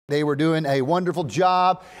They were doing a wonderful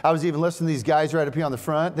job. I was even listening to these guys right up here on the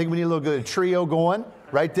front. I think we need a little good trio going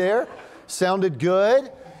right there. Sounded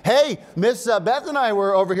good. Hey, Miss Beth and I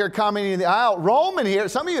were over here commenting in the aisle. Roman here,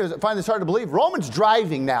 some of you find this hard to believe. Roman's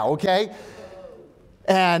driving now, okay?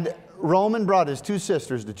 And Roman brought his two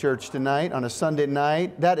sisters to church tonight on a Sunday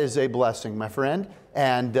night. That is a blessing, my friend.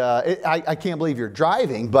 And I can't believe you're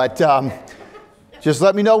driving, but just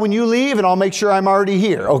let me know when you leave and I'll make sure I'm already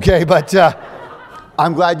here, okay? But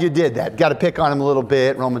I'm glad you did that. Got to pick on him a little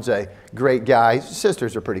bit. Roman's a great guy.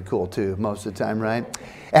 Sisters are pretty cool too most of the time, right?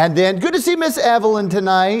 And then good to see Miss Evelyn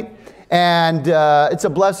tonight. And it's a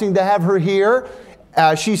blessing to have her here.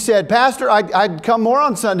 She said, Pastor, I'd come more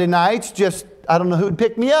on Sunday nights, just I don't know who'd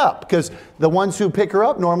pick me up, because the ones who pick her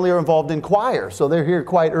up normally are involved in choir. So they're here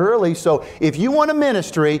quite early. So if you want a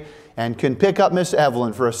ministry and can pick up Miss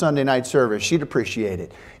Evelyn for a Sunday night service, she'd appreciate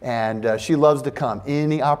it. And she loves to come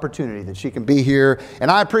any opportunity that she can be here. And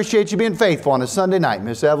I appreciate you being faithful on a Sunday night,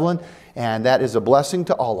 Miss Evelyn. And that is a blessing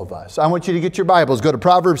to all of us. I want you to get your Bibles. Go to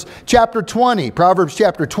Proverbs chapter 20. Proverbs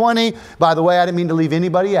chapter 20. By the way, I didn't mean to leave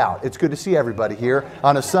anybody out. It's good to see everybody here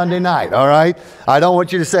on a Sunday night, all right? I don't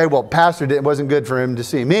want you to say, well, Pastor, it wasn't good for him to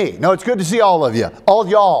see me. No, it's good to see all of you. All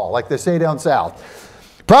y'all, like they say down south.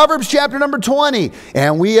 Proverbs chapter number 20,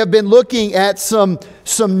 and we have been looking at some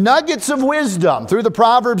nuggets of wisdom through the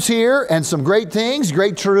Proverbs here, and some great things,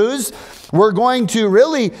 great truths. We're going to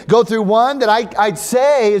really go through one that I'd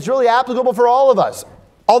say is really applicable for all of us.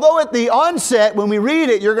 Although at the onset, when we read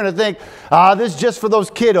it, you're going to think, this is just for those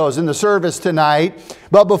kiddos in the service tonight.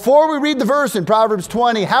 But before we read the verse in Proverbs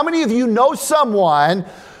 20, how many of you know someone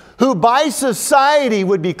who by society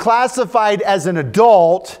would be classified as an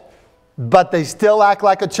adult, but they still act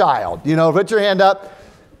like a child? You know, put your hand up.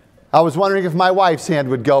 I was wondering if my wife's hand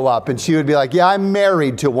would go up, and she would be like, yeah, I'm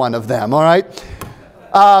married to one of them, all right?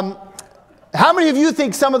 How many of you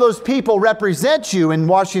think some of those people represent you in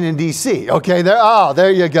Washington, D.C.? Okay,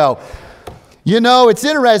 there you go. You know, it's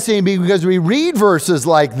interesting because we read verses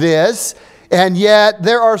like this, and yet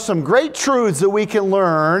there are some great truths that we can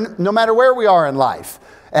learn no matter where we are in life.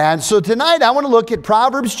 And so tonight I want to look at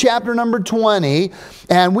Proverbs chapter number 20,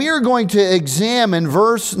 and we are going to examine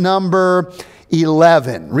verse number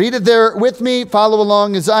 11. Read it there with me. Follow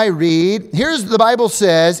along as I read. Here's the Bible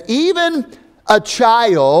says, even a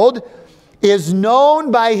child is known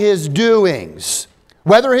by his doings,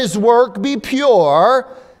 whether his work be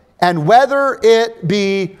pure and whether it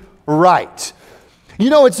be right. You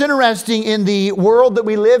know, it's interesting in the world that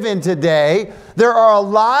we live in today, there are a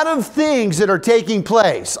lot of things that are taking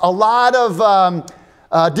place, a lot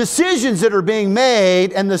of decisions that are being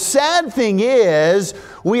made, and the sad thing is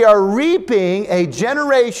we are reaping a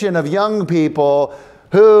generation of young people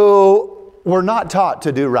who were not taught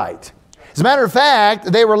to do right. As a matter of fact,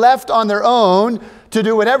 they were left on their own to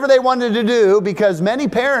do whatever they wanted to do because many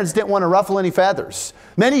parents didn't want to ruffle any feathers.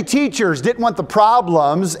 Many teachers didn't want the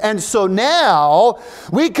problems. And so now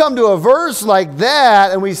we come to a verse like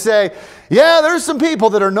that and we say, yeah, there's some people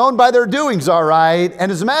that are known by their doings, all right. And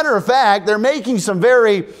as a matter of fact, they're making some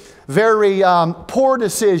very, very poor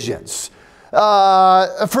decisions.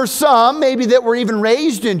 For some, maybe that were even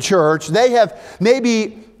raised in church, they have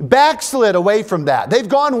maybe backslid away from that. They've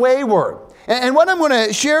gone wayward. And what I'm going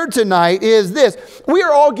to share tonight is this. We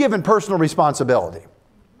are all given personal responsibility.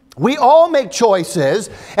 We all make choices.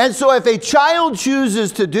 And so if a child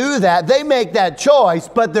chooses to do that, they make that choice.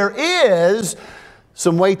 But there is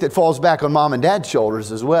some weight that falls back on mom and dad's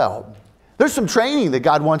shoulders as well. There's some training that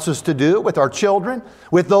God wants us to do with our children,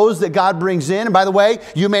 with those that God brings in. And by the way,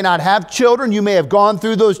 you may not have children. You may have gone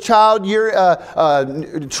through those child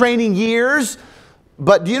training years.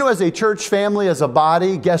 But do you know, as a church family, as a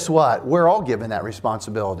body, guess what? We're all given that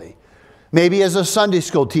responsibility. Maybe as a Sunday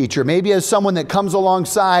school teacher, maybe as someone that comes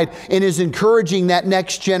alongside and is encouraging that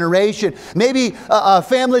next generation. Maybe a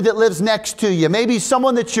family that lives next to you. Maybe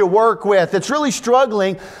someone that you work with that's really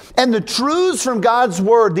struggling. And the truths from God's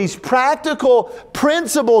Word, these practical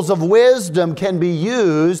principles of wisdom can be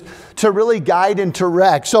used to really guide and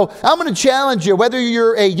direct. So I'm going to challenge you, whether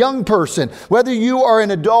you're a young person, whether you are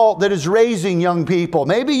an adult that is raising young people.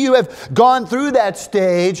 Maybe you have gone through that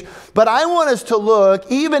stage, but I want us to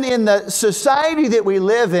look, even in the society that we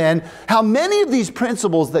live in, how many of these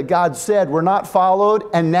principles that God said were not followed,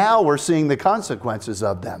 and now we're seeing the consequences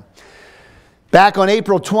of them. Back on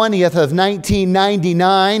April 20th of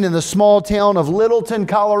 1999, in the small town of Littleton,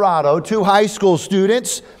 Colorado, two high school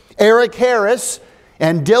students, Eric Harris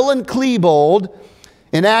and Dylan Klebold,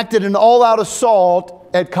 enacted an all-out assault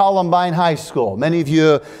at Columbine High School. Many of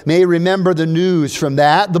you may remember the news from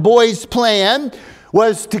that. The boys' plan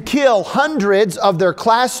was to kill hundreds of their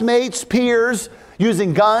classmates, peers,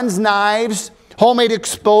 using guns, knives, homemade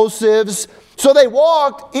explosives. So they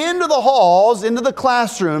walked into the halls, into the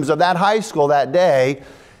classrooms of that high school that day,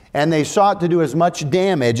 and they sought to do as much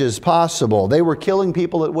damage as possible. They were killing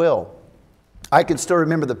people at will. I can still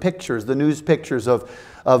remember the pictures, the news pictures of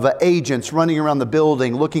agents running around the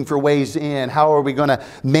building looking for ways in. How are we going to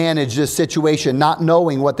manage this situation, not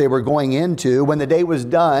knowing what they were going into? When the day was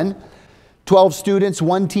done, 12 students,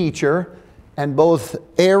 1 teacher, and both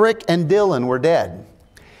Eric and Dylan were dead.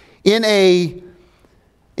 In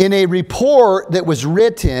a report that was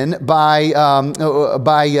written by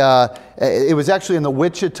it was actually in the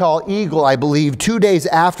Wichita Eagle, I believe, 2 days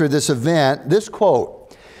after this event, this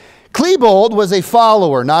quote: "Klebold was a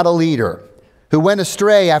follower, not a leader, who went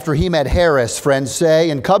astray after he met Harris, friends say.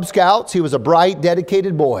 In Cub Scouts, he was a bright,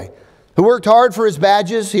 dedicated boy who worked hard for his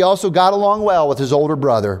badges. He also got along well with his older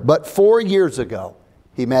brother. But 4 years ago,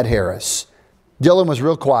 he met Harris. Dylan was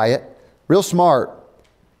real quiet, real smart,"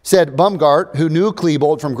 said Bumgart, who knew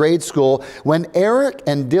Klebold from grade school. "When Eric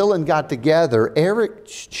and Dylan got together, Eric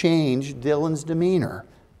changed Dylan's demeanor.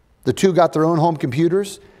 The two got their own home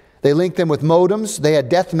computers. They linked them with modems. They had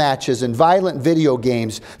death matches and violent video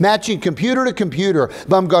games, matching computer to computer,"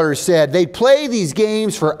 Bumgarner said. "They'd play these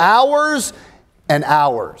games for hours and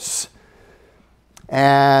hours."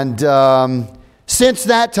 And since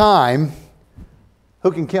that time,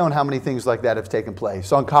 who can count how many things like that have taken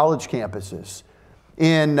place on college campuses,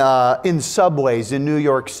 in subways in New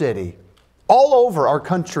York City, all over our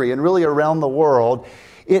country and really around the world?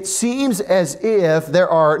 It seems as if there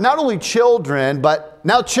are not only children, but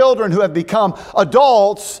now children who have become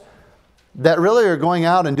adults that really are going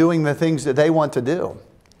out and doing the things that they want to do.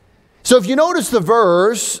 So if you notice the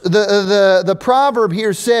verse, the proverb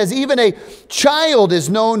here says, even a child is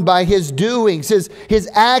known by his doings, his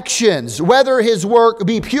actions, whether his work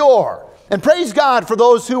be pure. And praise God for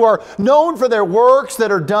those who are known for their works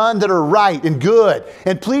that are done, that are right and good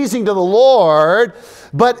and pleasing to the Lord.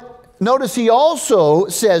 But notice he also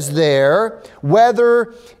says there,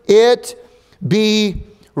 whether it be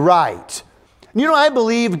right. You know, I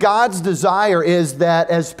believe God's desire is that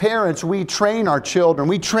as parents, we train our children.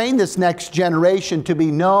 We train this next generation to be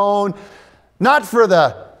known, not for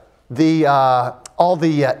all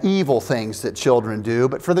the evil things that children do,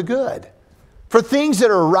 but for the good. For things that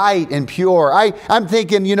are right and pure. I'm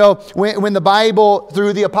thinking, you know, when the Bible,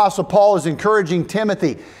 through the Apostle Paul, is encouraging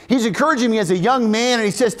Timothy, he's encouraging me as a young man, and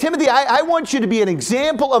he says, Timothy, I want you to be an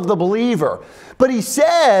example of the believer. But he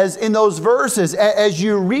says in those verses, as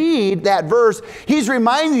you read that verse, he's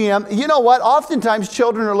reminding them, you know what, oftentimes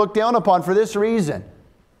children are looked down upon for this reason,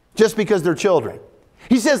 just because they're children.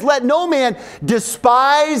 He says, let no man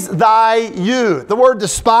despise thy youth. The word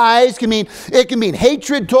despise can mean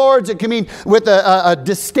hatred towards, it can mean with a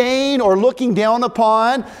disdain or looking down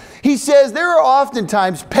upon. He says there are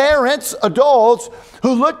oftentimes parents, adults,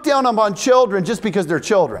 who look down upon children just because they're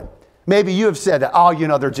children. Maybe you have said that, oh, you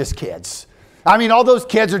know, they're just kids. I mean, all those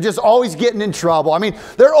kids are just always getting in trouble. I mean,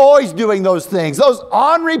 they're always doing those things. Those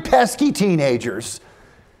ornery, pesky teenagers.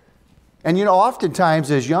 And you know,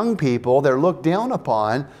 oftentimes as young people, they're looked down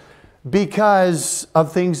upon because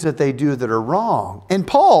of things that they do that are wrong. And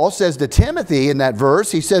Paul says to Timothy in that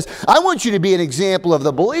verse, he says, I want you to be an example of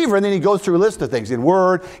the believer. And then he goes through a list of things in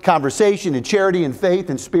word, conversation, in charity, in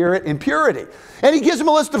faith, in spirit, in purity. And he gives him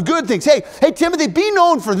a list of good things. Hey, Timothy, be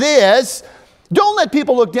known for this. Don't let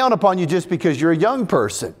people look down upon you just because you're a young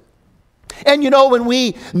person. And you know, when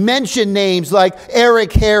we mention names like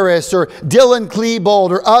Eric Harris or Dylan Klebold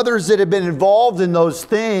or others that have been involved in those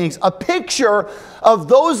things, a picture of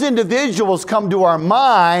those individuals come to our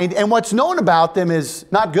mind, and what's known about them is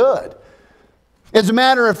not good. As a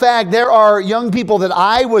matter of fact, there are young people that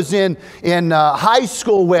I was in high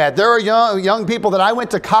school with. There are young people that I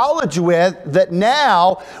went to college with that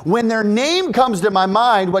now, when their name comes to my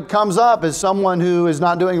mind, what comes up is someone who is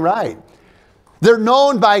not doing right. They're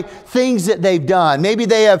known by things that they've done. Maybe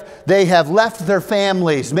they have left their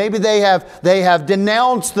families. Maybe they have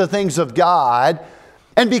denounced the things of God.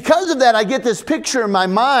 And because of that, I get this picture in my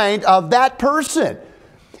mind of that person.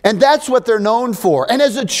 And that's what they're known for. And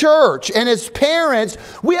as a church and as parents,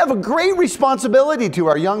 we have a great responsibility to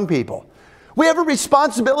our young people. We have a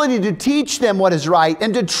responsibility to teach them what is right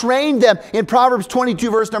and to train them. In Proverbs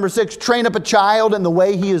 22, verse number 6, train up a child in the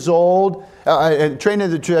way he is old, train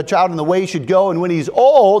the child in the way he should go, and when he's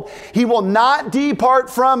old, he will not depart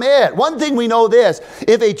from it. One thing we know this,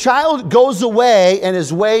 if a child goes away and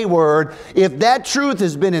is wayward, if that truth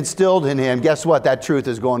has been instilled in him, guess what? That truth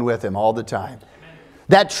is going with him all the time.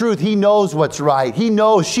 That truth, he knows what's right. He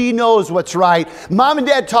knows, she knows what's right. Mom and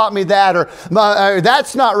dad taught me that, or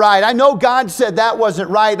that's not right. I know God said that wasn't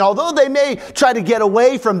right. And although they may try to get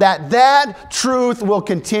away from that, that truth will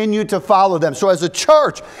continue to follow them. So as a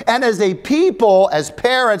church and as a people, as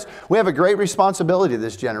parents, we have a great responsibility to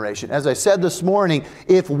this generation. As I said this morning,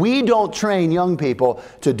 if we don't train young people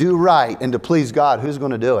to do right and to please God, who's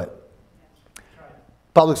going to do it?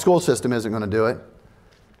 Public school system isn't going to do it.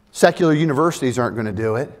 Secular universities aren't going to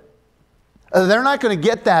do it. They're not going to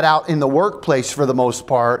get that out in the workplace for the most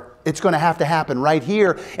part. It's going to have to happen right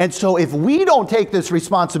here. And so if we don't take this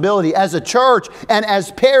responsibility as a church and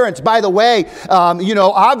as parents, by the way,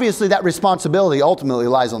 obviously that responsibility ultimately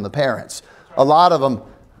lies on the parents. A lot of them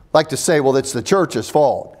like to say, well, it's the church's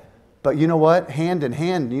fault. But you know what? Hand in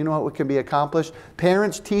hand, you know what can be accomplished?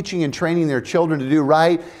 Parents teaching and training their children to do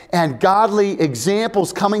right, and godly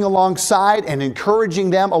examples coming alongside and encouraging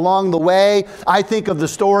them along the way. I think of the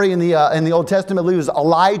story in the Old Testament. I believe it was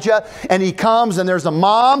Elijah, and he comes, and there's a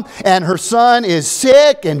mom, and her son is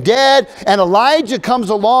sick and dead, and Elijah comes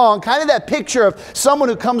along, kind of that picture of someone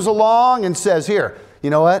who comes along and says, here, you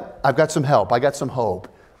know what? I've got some help. I got some hope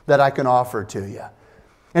that I can offer to you.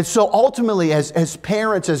 And so ultimately, as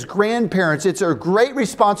parents, as grandparents, it's a great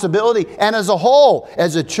responsibility, and as a whole,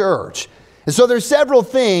 as a church. And so there's several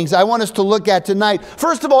things I want us to look at tonight.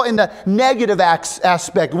 First of all, in the negative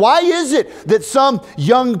aspect, why is it that some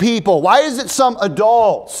young people, why is it some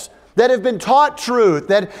adults that have been taught truth,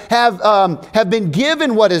 that have been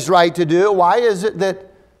given what is right to do, why is it that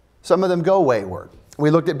some of them go wayward?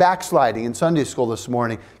 We looked at backsliding in Sunday school this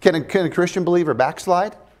morning. Can a Christian believer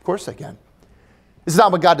backslide? Of course they can. It's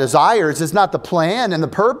not what God desires. It's not the plan and the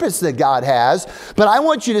purpose that God has. But I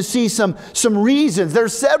want you to see some reasons.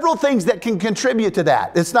 There's several things that can contribute to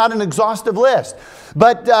that. It's not an exhaustive list.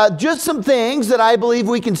 But just some things that I believe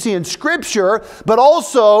we can see in Scripture. But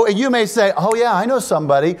also, you may say, oh yeah, I know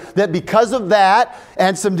somebody that because of that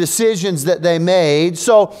and some decisions that they made.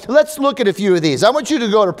 So let's look at a few of these. I want you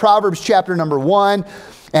to go to Proverbs chapter number 1.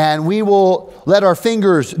 And we will let our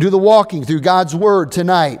fingers do the walking through God's Word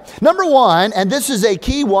tonight. Number 1, and this is a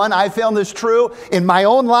key one. I found this true in my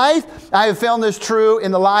own life. I have found this true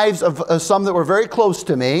in the lives of some that were very close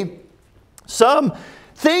to me. Some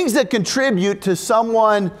things that contribute to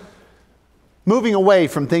someone moving away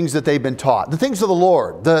from things that they've been taught. The things of the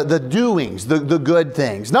Lord, the doings, the good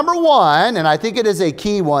things. Number 1, and I think it is a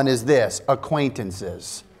key one, is this: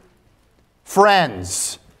 acquaintances.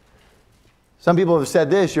 Friends. Some people have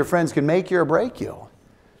said this: your friends can make you or break you.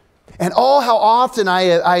 And oh, how often I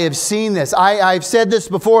have seen this. I've said this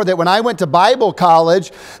before, that when I went to Bible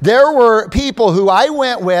college, there were people who I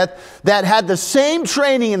went with that had the same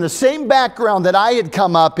training and the same background that I had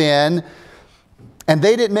come up in, and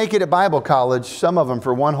they didn't make it at Bible college, some of them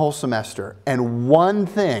for one whole semester. And one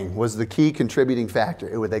thing was the key contributing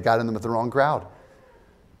factor. They got in them with the wrong crowd.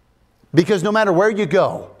 Because no matter where you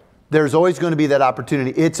go, there's always going to be that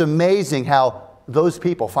opportunity. It's amazing how those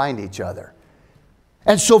people find each other.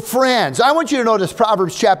 And so friends, I want you to notice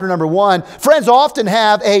Proverbs chapter number 1. Friends often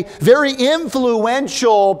have a very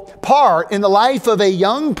influential part in the life of a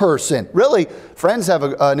young person. Really, friends have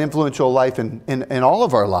an influential life in all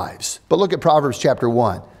of our lives. But look at Proverbs chapter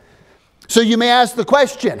 1. So you may ask the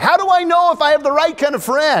question, how do I know if I have the right kind of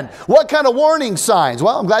friend? What kind of warning signs?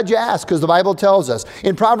 Well, I'm glad you asked, because the Bible tells us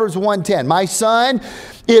in Proverbs 1:10, my son,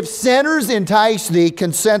 if sinners entice thee,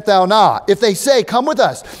 consent thou not. If they say, come with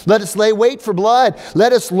us, let us lay wait for blood.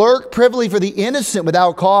 Let us lurk privily for the innocent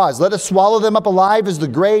without cause. Let us swallow them up alive as the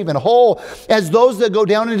grave, and whole as those that go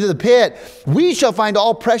down into the pit. We shall find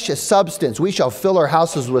all precious substance. We shall fill our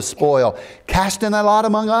houses with spoil. Cast in thy lot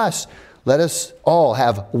among us. Let us all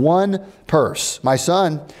have one purse. My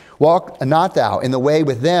son, walk not thou in the way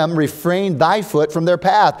with them. Refrain thy foot from their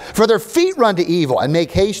path. For their feet run to evil, and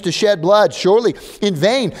make haste to shed blood. Surely in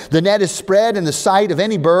vain the net is spread in the sight of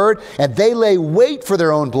any bird, and they lay wait for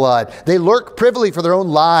their own blood. They lurk privily for their own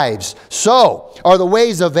lives. So are the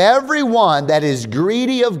ways of every one that is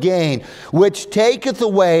greedy of gain, which taketh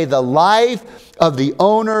away the life of the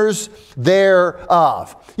owners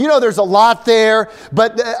thereof. You know, there's a lot there,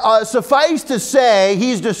 but suffice to say,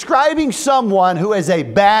 he's describing someone who is a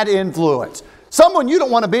bad influence. Someone you don't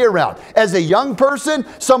want to be around. As a young person,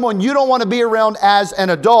 someone you don't want to be around as an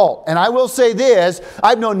adult. And I will say this,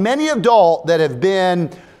 I've known many adults that have been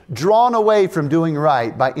drawn away from doing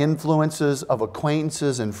right by influences of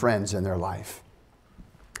acquaintances and friends in their life.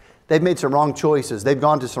 They've made some wrong choices. They've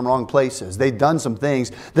gone to some wrong places. They've done some things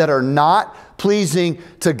that are not pleasing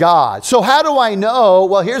to God. So how do I know?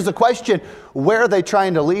 Well, here's the question. Where are they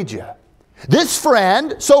trying to lead you? This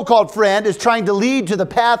friend, so-called friend, is trying to lead to the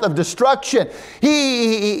path of destruction.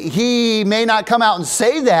 He may not come out and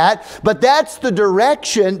say that, but that's the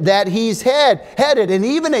direction that he's headed. And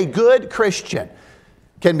even a good Christian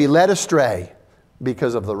can be led astray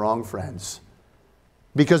because of the wrong friends,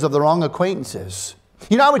 because of the wrong acquaintances.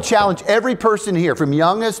 You know, I would challenge every person here, from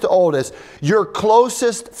youngest to oldest, your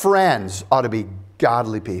closest friends ought to be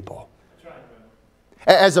godly people.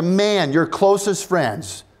 As a man, your closest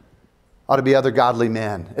friends ought to be other godly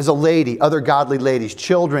men. As a lady, other godly ladies,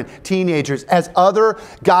 children, teenagers, as other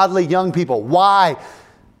godly young people. Why?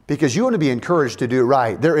 Because you want to be encouraged to do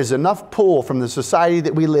right. There is enough pull from the society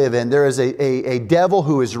that we live in. There is a devil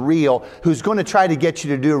who is real, who's going to try to get you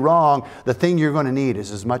to do wrong. The thing you're going to need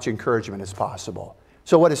is as much encouragement as possible.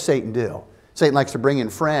 So what does Satan do? Satan likes to bring in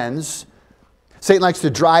friends. Satan likes to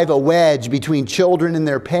drive a wedge between children and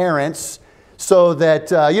their parents, so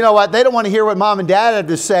that, you know what, they don't want to hear what mom and dad have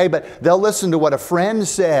to say, but they'll listen to what a friend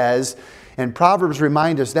says. And Proverbs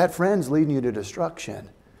remind us that friend's leading you to destruction.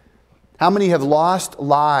 How many have lost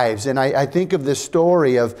lives? And I think of this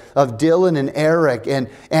story of Dylan and Eric.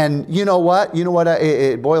 And you know what? You know what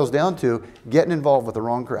it boils down to? Getting involved with the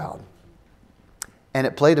wrong crowd. And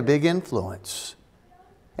it played a big influence.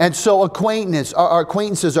 And so our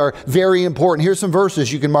acquaintances are very important. Here's some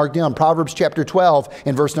verses you can mark down. Proverbs chapter 12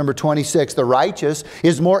 and verse number 26. The righteous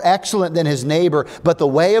is more excellent than his neighbor, but the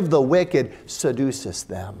way of the wicked seduceth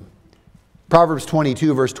them. Proverbs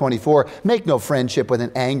 22 verse 24. Make no friendship with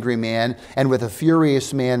an angry man, and with a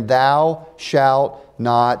furious man thou shalt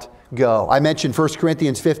not go. I mentioned 1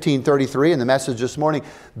 Corinthians 15:33 in the message this morning.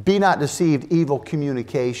 Be not deceived, evil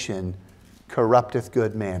communication corrupteth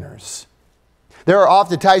good manners. There are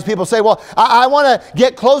oftentimes people say, well, I want to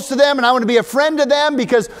get close to them and I want to be a friend to them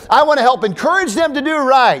because I want to help encourage them to do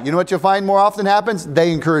right. You know what you'll find more often happens?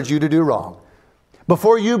 They encourage you to do wrong.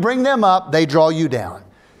 Before you bring them up, they draw you down.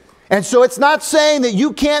 And so it's not saying that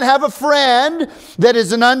you can't have a friend that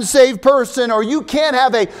is an unsaved person, or you can't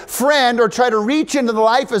have a friend or try to reach into the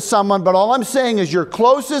life of someone, but all I'm saying is your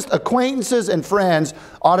closest acquaintances and friends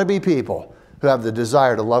ought to be people who have the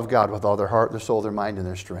desire to love God with all their heart, their soul, their mind, and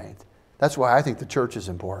their strength. That's why I think the church is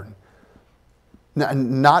important.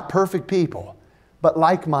 Not perfect people, but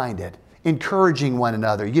like-minded, encouraging one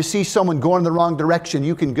another. You see someone going in the wrong direction,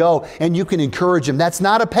 you can go and you can encourage them. That's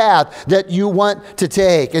not a path that you want to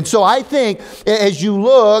take. And so I think as you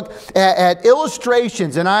look at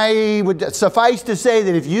illustrations, and I would suffice to say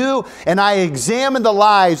that if you and I examine the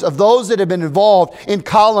lives of those that have been involved in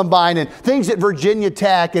Columbine and things at Virginia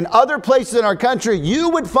Tech and other places in our country, you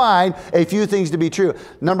would find a few things to be true.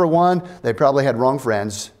 Number one, they probably had wrong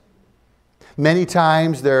friends. Many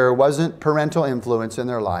times there wasn't parental influence in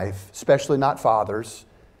their life, especially not fathers.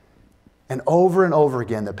 And over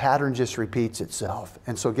again, the pattern just repeats itself.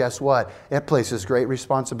 And so guess what? It places great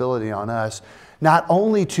responsibility on us, not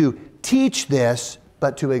only to teach this,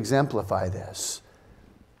 but to exemplify this.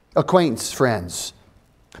 Acquaintance, friends.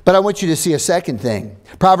 But I want you to see a second thing.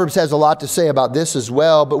 Proverbs has a lot to say about this as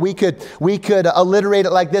well, but we could alliterate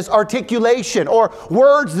it like this: articulation, or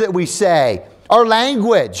words that we say, our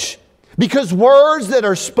language. Because words that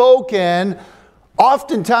are spoken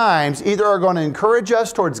oftentimes either are going to encourage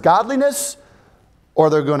us towards godliness or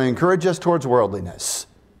they're going to encourage us towards worldliness.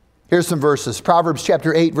 Here's some verses. Proverbs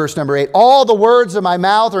chapter 8, verse number 8. All the words of my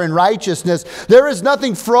mouth are in righteousness. There is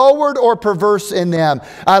nothing froward or perverse in them.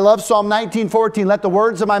 I love Psalm 19:14. Let the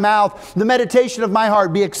words of my mouth, the meditation of my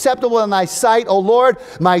heart be acceptable in thy sight, O Lord,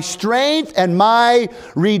 my strength and my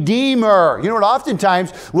redeemer. You know what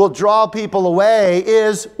oftentimes will draw people away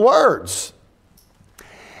is words.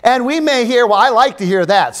 And we may hear, well, I like to hear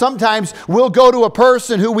that. Sometimes we'll go to a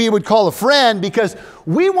person who we would call a friend because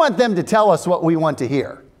we want them to tell us what we want to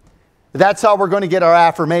hear. That's how we're going to get our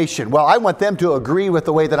affirmation. Well, I want them to agree with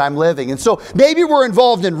the way that I'm living. And so maybe we're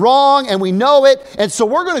involved in wrong and we know it. And so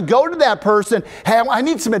we're going to go to that person. Hey, I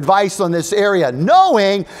need some advice on this area,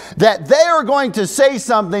 knowing that they are going to say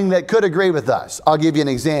something that could agree with us. I'll give you an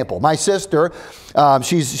example. My sister,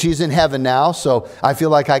 she's in heaven now, so I feel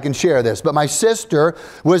like I can share this. But my sister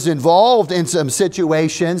was involved in some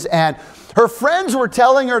situations, and her friends were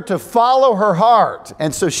telling her to follow her heart.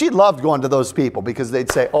 And so she loved going to those people because they'd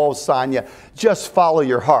say, oh, Sonia, just follow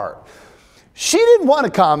your heart. She didn't want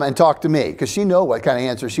to come and talk to me because she knew what kind of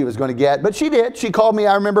answer she was going to get. But she did. She called me.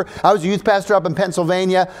 I remember I was a youth pastor up in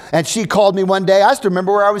Pennsylvania, and she called me one day. I still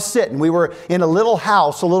remember where I was sitting. We were in a little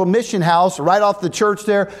house, a little mission house right off the church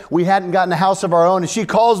there. We hadn't gotten a house of our own. And she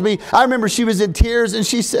calls me. I remember she was in tears, and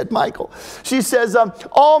she said, Michael, she says,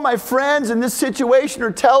 all my friends in this situation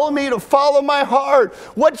are telling me to follow my heart.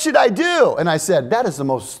 What should I do? And I said, that is the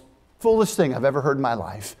most foolish thing I've ever heard in my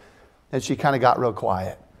life. And she kind of got real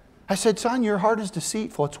quiet. I said, son, your heart is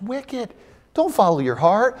deceitful. It's wicked. Don't follow your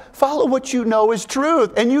heart. Follow what you know is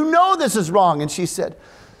truth. And you know this is wrong. And she said,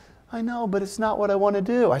 I know, but it's not what I want to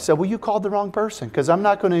do. I said, well, you called the wrong person because I'm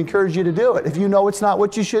not going to encourage you to do it if you know it's not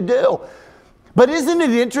what you should do. But isn't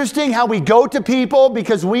it interesting how we go to people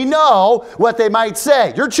because we know what they might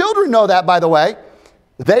say? Your children know that, by the way.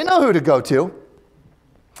 They know who to go to.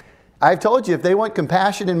 I've told you, if they want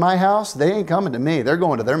compassion in my house, they ain't coming to me. They're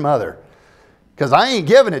going to their mother. Because I ain't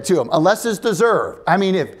giving it to them unless it's deserved. I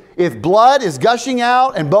mean, if blood is gushing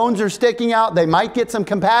out and bones are sticking out, they might get some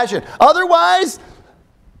compassion. Otherwise,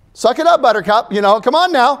 suck it up, buttercup. You know, come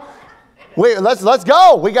on now. Let's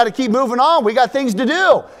go. We got to keep moving on. We got things to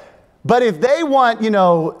do. But if they want, you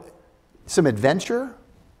know, some adventure,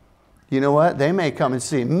 you know what? They may come and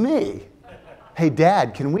see me. Hey,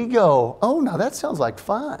 Dad, can we go? Oh, no, that sounds like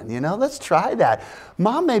fun. You know, let's try that.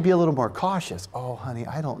 Mom may be a little more cautious. Oh, honey,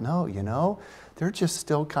 I don't know, you know. They're just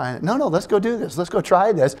still kind of, no, let's go do this. Let's go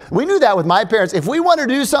try this. We knew that with my parents. If we wanted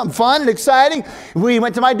to do something fun and exciting, we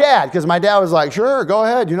went to my dad because my dad was like, sure, go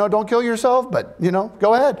ahead. You know, don't kill yourself, but, you know,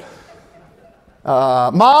 go ahead.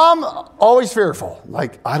 Mom, always fearful.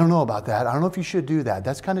 Like, I don't know about that. I don't know if you should do that.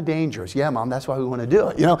 That's kind of dangerous. Yeah, Mom, that's why we want to do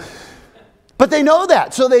it, you know. But they know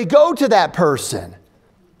that, so they go to that person.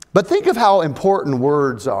 But think of how important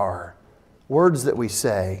words are, words that we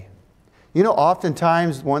say. You know,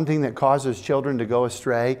 oftentimes one thing that causes children to go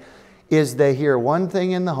astray is they hear one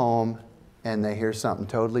thing in the home and they hear something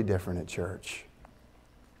totally different at church.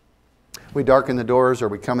 We darken the doors or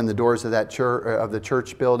we come in the doors of that church, of the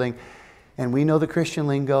church building, and we know the Christian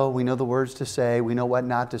lingo, we know the words to say, we know what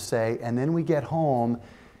not to say, and then we get home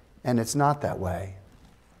and it's not that way.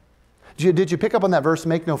 Did you pick up on that verse,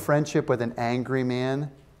 make no friendship with an angry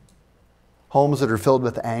man? Homes that are filled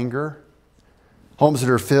with anger. Homes that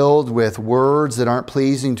are filled with words that aren't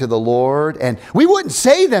pleasing to the Lord. And we wouldn't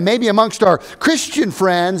say them maybe amongst our Christian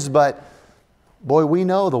friends, but boy, we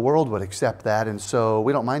know the world would accept that, and so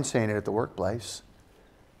we don't mind saying it at the workplace.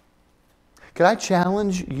 Could I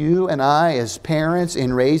challenge you and I as parents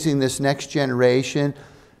in raising this next generation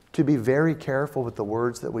to be very careful with the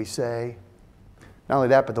words that we say? Not only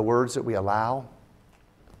that, but the words that we allow.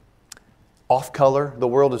 Off-color. The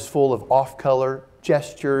world is full of off-color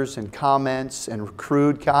gestures and comments and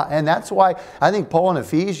crude and that's why I think Paul in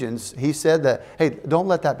Ephesians, he said that, hey, don't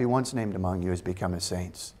let that be once named among you as becoming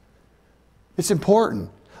saints. It's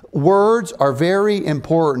important. Words are very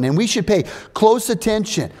important, and we should pay close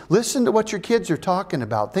attention. Listen to what your kids are talking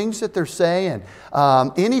about, things that they're saying.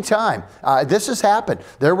 Anytime. This has happened.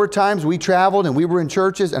 There were times we traveled and we were in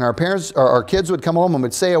churches and our kids would come home and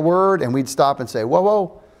would say a word and we'd stop and say,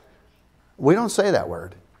 whoa, we don't say that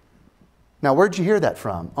word. Now, where'd you hear that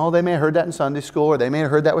from? Oh, they may have heard that in Sunday school, or they may have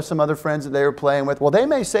heard that with some other friends that they were playing with. Well, they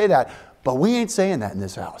may say that, but we ain't saying that in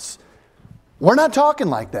this house. We're not talking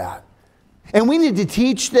like that. And we need to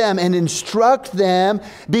teach them and instruct them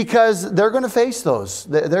because they're going to face those.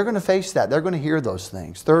 They're going to face that. They're going to hear those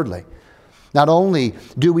things. Thirdly, not only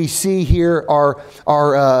do we see here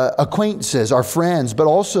our acquaintances, our friends, but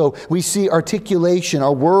also we see articulation,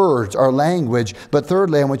 our words, our language. But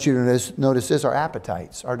thirdly, I want you to notice this, our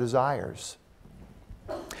appetites, our desires.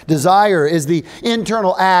 Desire is the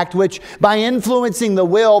internal act which, by influencing the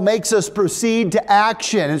will, makes us proceed to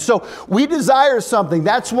action. And so we desire something.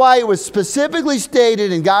 That's why it was specifically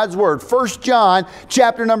stated in God's Word. 1 John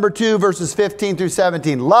chapter number 2, verses 15 through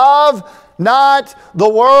 17. Love not the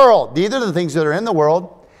world, neither the things that are in the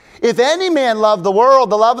world. If any man love the world,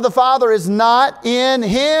 the love of the Father is not in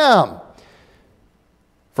him.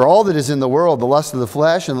 For all that is in the world, the lust of the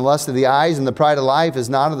flesh and the lust of the eyes and the pride of life is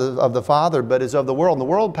not of the Father, but is of the world. And the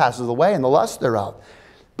world passes away and the lust thereof.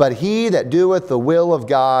 But he that doeth the will of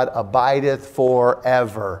God abideth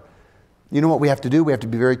forever. You know what we have to do? We have to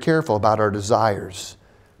be very careful about our desires.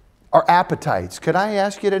 Our appetites. Could I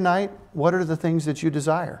ask you tonight, what are the things that you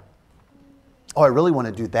desire? Oh, I really want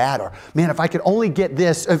to do that. Or, man, if I could only get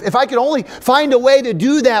this. If I could only find a way to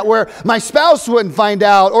do that where my spouse wouldn't find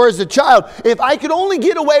out. Or as a child, if I could only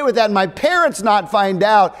get away with that and my parents not find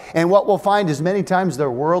out. And what we'll find is many times they're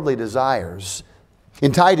worldly desires.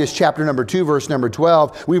 In Titus chapter number 2, verse number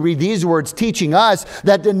 12, we read these words teaching us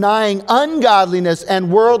that denying ungodliness and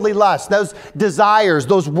worldly lust, those desires,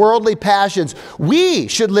 those worldly passions, we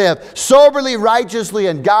should live soberly, righteously,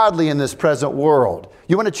 and godly in this present world.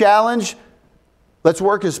 You want a challenge? Let's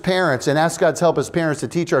work as parents and ask God's help as parents to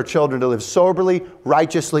teach our children to live soberly,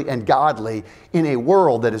 righteously, and godly in a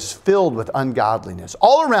world that is filled with ungodliness.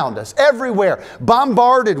 All around us, everywhere,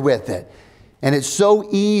 bombarded with it. And it's so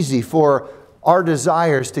easy for our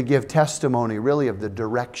desires to give testimony really of the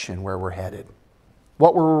direction where we're headed.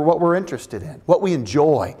 what we're interested in, what we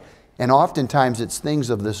enjoy. And oftentimes it's things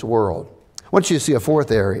of this world. I want you to see a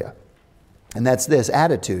fourth area, and that's this: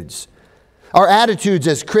 attitudes. Our attitudes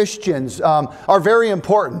as Christians are very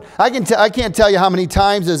important. I can't tell you how many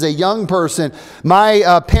times as a young person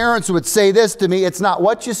my parents would say this to me: it's not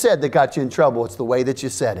what you said that got you in trouble, it's the way that you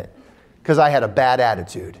said it. Because I had a bad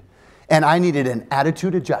attitude and I needed an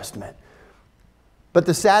attitude adjustment. But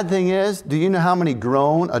the sad thing is, do you know how many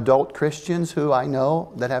grown adult Christians who I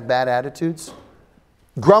know that have bad attitudes?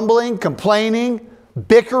 Grumbling, complaining,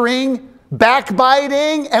 bickering,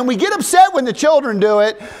 backbiting, and we get upset when the children do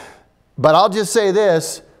it. But I'll just say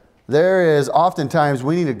this: there is oftentimes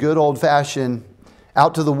we need a good old-fashioned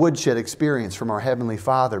out to the woodshed experience from our Heavenly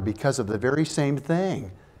Father because of the very same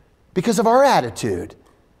thing, because of our attitude.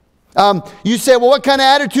 You say, well, what kind of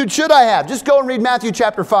attitude should I have? Just go and read Matthew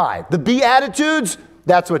chapter 5. The Beatitudes,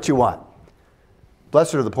 that's what you want.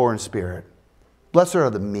 Blessed are the poor in spirit. Blessed are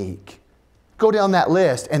the meek. Go down that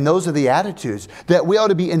list, and those are the attitudes that we ought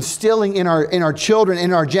to be instilling in our children,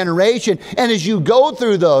 in our generation. And as you go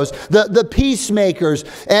through those, the peacemakers,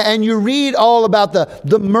 and you read all about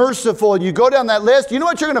the merciful, and you go down that list, you know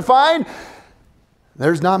what you're going to find?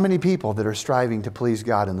 There's not many people that are striving to please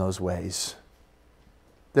God in those ways.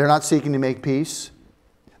 They're not seeking to make peace.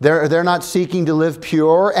 They're not seeking to live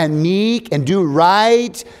pure and meek and do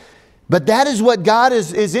right. But that is what God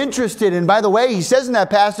is interested in. By the way, He says in that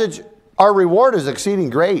passage, our reward is exceeding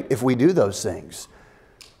great if we do those things.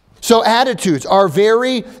 So attitudes are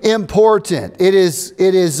very important. It is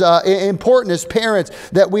important as parents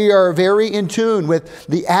that we are very in tune with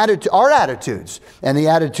our attitudes and the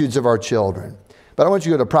attitudes of our children. But I want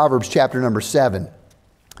you to go to Proverbs chapter number 7.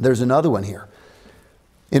 There's another one here.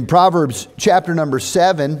 In Proverbs chapter number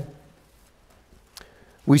 7,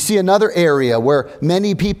 we see another area where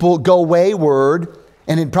many people go wayward.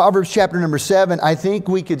 And in Proverbs chapter number 7, I think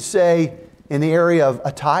we could say in the area of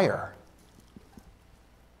attire.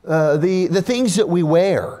 The things that we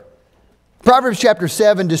wear. Proverbs chapter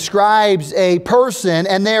 7 describes a person,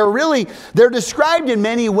 and they're described in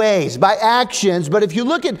many ways by actions. But if you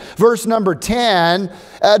look at verse number 10,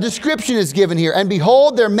 a description is given here. And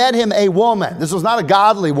behold, there met him a woman. This was not a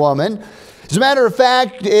godly woman. As a matter of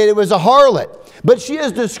fact, it was a harlot. But she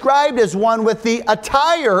is described as one with the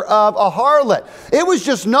attire of a harlot. It was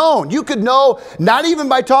just known. You could know, not even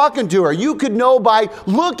by talking to her. You could know by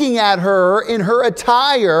looking at her in her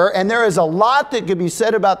attire. And there is a lot that could be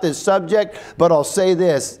said about this subject. But I'll say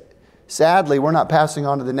this. Sadly, we're not passing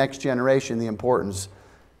on to the next generation the importance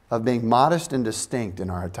of being modest and distinct in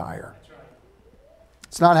our attire.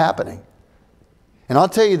 It's not happening. And I'll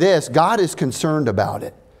tell you this, God is concerned about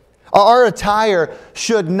it. Our attire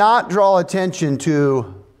should not draw attention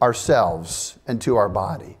to ourselves and to our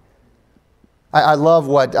body. I love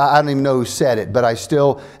what, I don't even know who said it, but I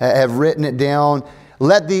still have written it down.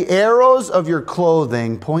 Let the arrows of your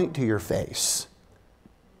clothing point to your face.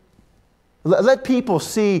 Let people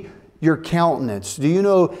see your countenance. Do you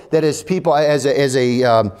know that as people, as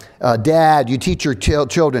a dad, you teach your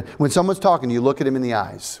children, when someone's talking, you look at them in the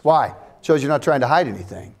eyes. Why? It shows you're not trying to hide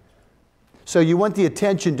anything. So you want the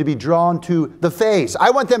attention to be drawn to the face. I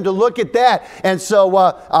want them to look at that. And so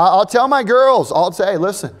I'll tell my girls, I'll say,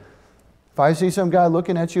 listen, if I see some guy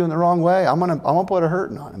looking at you in the wrong way, I'm gonna put a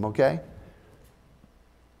hurting on him, okay?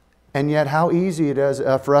 And yet how easy it is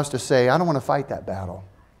for us to say, I don't want to fight that battle.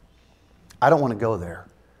 I don't want to go there.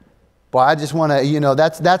 Boy, I just want to,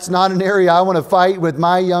 that's not an area I want to fight with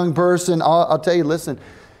my young person. I'll tell you, listen,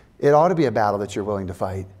 it ought to be a battle that you're willing to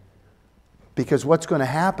fight. Because what's going to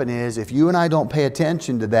happen is if you and I don't pay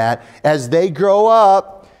attention to that, as they grow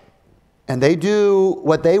up and they do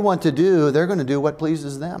what they want to do, they're going to do what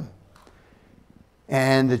pleases them.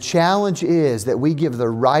 And the challenge is that we give the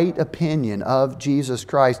right opinion of Jesus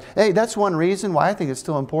Christ. Hey, that's one reason why I think it's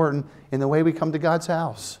still important in the way we come to God's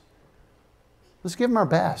house. Let's give Him our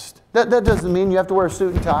best. That doesn't mean you have to wear a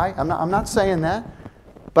suit and tie. I'm not saying that.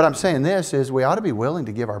 But I'm saying this is we ought to be willing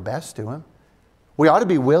to give our best to Him. We ought to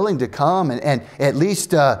be willing to come and at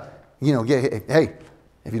least, hey,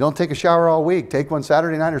 if you don't take a shower all week, take one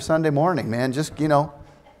Saturday night or Sunday morning, man. Just, guys,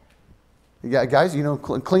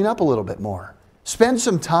 clean up a little bit more. Spend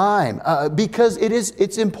some time because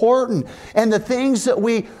it's important. And the things that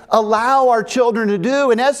we allow our children to do,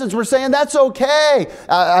 in essence, we're saying that's okay.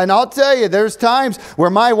 And I'll tell you, there's times where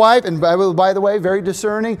my wife, and by the way, very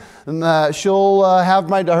discerning, she'll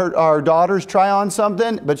have our daughters try on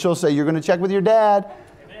something, but she'll say, you're going to check with your dad.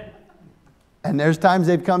 Amen. And there's times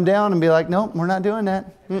they've come down and be like, nope, we're not doing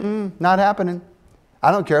that. Not happening. I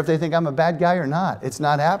don't care if they think I'm a bad guy or not. It's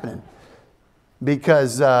not happening.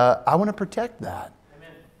 Because I want to protect that. Amen.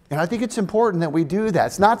 And I think it's important that we do that.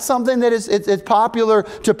 It's not something that it's popular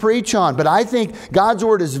to preach on, but I think God's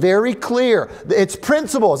Word is very clear. It's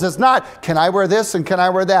principles. It's not, can I wear this and can I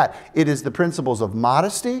wear that? It is the principles of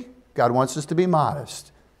modesty. God wants us to be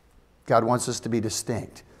modest. God wants us to be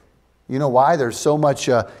distinct. You know why there's so much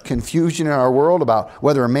confusion in our world about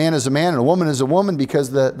whether a man is a man and a woman is a woman?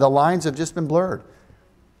 Because the lines have just been blurred.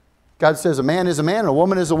 God says a man is a man and a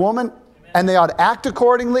woman is a woman. And they ought to act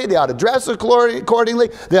accordingly. They ought to dress accordingly.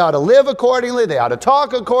 They ought to live accordingly. They ought to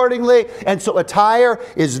talk accordingly. And so attire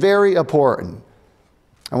is very important.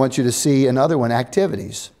 I want you to see another one,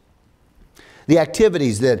 activities. The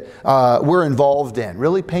activities that we're involved in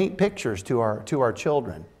really paint pictures to our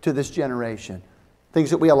children, to this generation.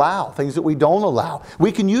 Things that we allow, things that we don't allow.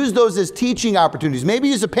 We can use those as teaching opportunities.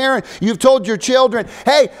 Maybe as a parent, you've told your children,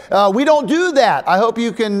 hey, we don't do that. I hope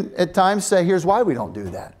you can at times say, here's why we don't do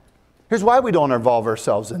that. Here's why we don't involve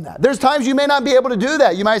ourselves in that. There's times you may not be able to do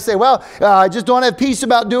that. You might say, well, I just don't have peace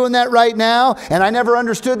about doing that right now. And I never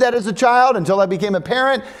understood that as a child until I became a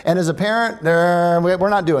parent. And as a parent, we're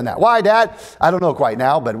not doing that. Why, Dad? I don't know quite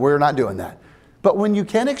now, but we're not doing that. But when you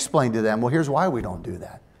can explain to them, well, here's why we don't do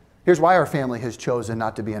that. Here's why our family has chosen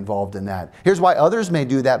not to be involved in that. Here's why others may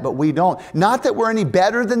do that, but we don't. Not that we're any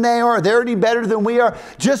better than they are, they're any better than we are.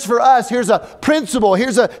 Just for us, here's a principle,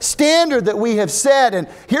 here's a standard that we have set, and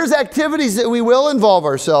here's activities that we will involve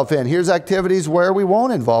ourselves in. Here's activities where we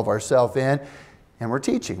won't involve ourselves in, and we're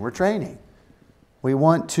teaching, we're training. We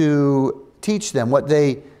want to teach them what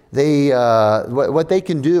they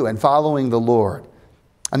can do in following the Lord.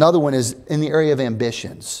 Another one is in the area of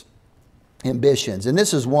ambitions. Ambitions. And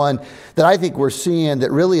this is one that I think we're seeing that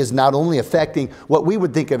really is not only affecting what we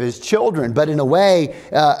would think of as children, but in a way,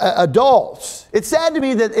 adults. It's sad to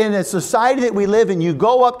me that in a society that we live in, you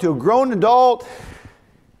go up to a grown adult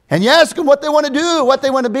and you ask them what they want to do, what they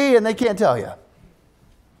want to be, and they can't tell you.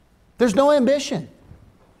 There's no ambition.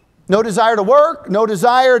 No desire to work, no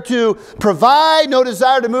desire to provide, no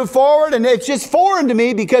desire to move forward. And it's just foreign to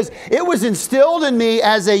me because it was instilled in me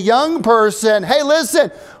as a young person, hey,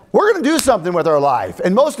 listen, we're going to do something with our life.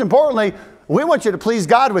 And most importantly, we want you to please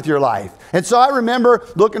God with your life. And so I remember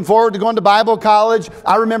looking forward to going to Bible college.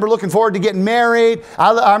 I remember looking forward to getting married.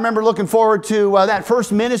 I remember looking forward to that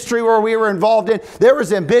first ministry where we were involved in. There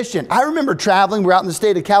was ambition. I remember traveling. We're out in the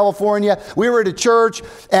state of California. We were at a church,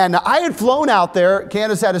 and I had flown out there.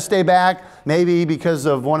 Candace had to stay back, maybe because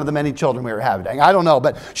of one of the many children we were having. I don't know,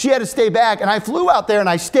 but she had to stay back. And I flew out there, and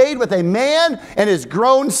I stayed with a man and his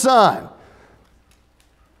grown son.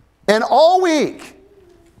 And all week,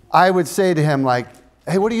 I would say to him like,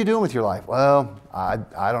 hey, what are you doing with your life? Well, I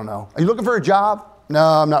don't know. Are you looking for a job? No,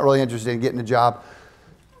 I'm not really interested in getting a job.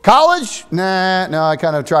 College? Nah, no, I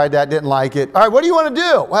kind of tried that, didn't like it. All right, what do you want to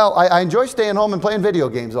do? Well, I enjoy staying home and playing video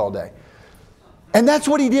games all day. And that's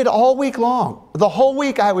what he did all week long. The whole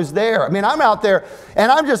week I was there. I mean, I'm out there and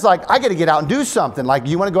I'm just like, I got to get out and do something. Like,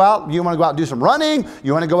 you want to go out? You want to go out and do some running?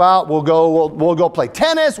 You want to go out? We'll go play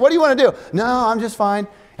tennis. What do you want to do? No, I'm just fine.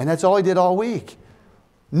 And that's all he did all week.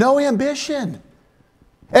 No ambition.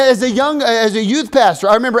 As a youth pastor,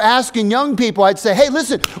 I remember asking young people, I'd say, hey,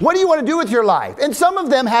 listen, what do you want to do with your life? And some of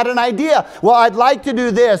them had an idea. Well, I'd like to do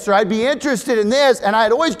this, or I'd be interested in this, and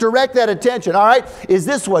I'd always direct that attention. All right, is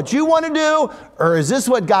this what you want to do, or is this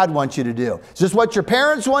what God wants you to do? Is this what your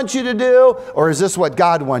parents want you to do, or is this what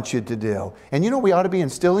God wants you to do? And you know what we ought to be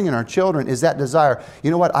instilling in our children is that desire. You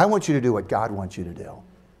know what? I want you to do what God wants you to do.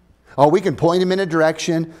 Oh, we can point them in a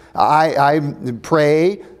direction. I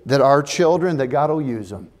pray that our children, that God will use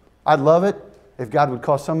them. I'd love it if God would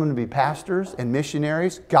call someone to be pastors and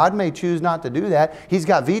missionaries. God may choose not to do that. He's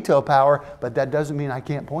got veto power, but that doesn't mean I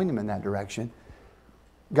can't point him in that direction.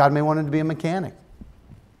 God may want him to be a mechanic.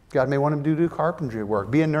 God may want him to do carpentry work,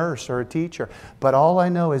 be a nurse or a teacher. But all I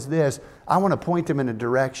know is this, I want to point them in a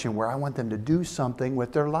direction where I want them to do something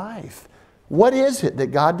with their life. What is it that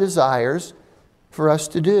God desires for us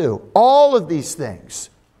to do? All of these things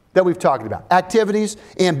that we've talked about, activities,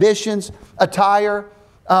 ambitions, attire,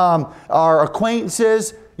 our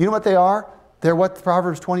acquaintances, you know what they are? They're what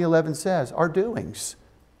Proverbs 20:11 says, our doings.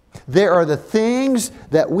 They are the things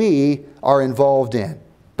that we are involved in.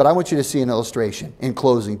 But I want you to see an illustration in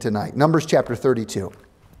closing tonight. Numbers chapter 32.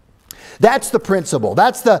 That's the principle.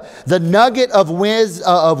 That's the nugget of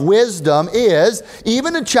wisdom is,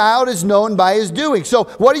 even a child is known by his doing. So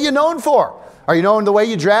what are you known for? Are you known the way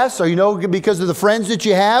you dress? Are you known because of the friends that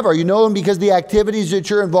you have? Are you known because of the activities that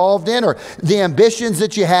you're involved in, or the ambitions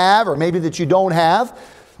that you have, or maybe that you don't have?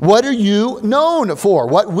 What are you known for?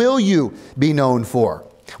 What will you be known for?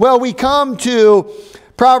 Well, we come to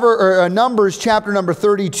Numbers chapter number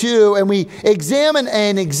 32, and we examine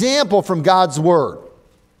an example from God's Word.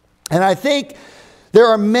 And I think there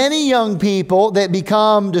are many young people that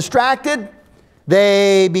become distracted.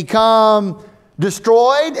 They become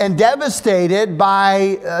destroyed and devastated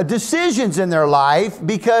by decisions in their life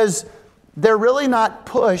because they're really not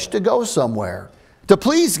pushed to go somewhere, to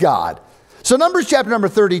please God. So Numbers chapter number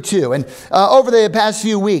 32, and over the past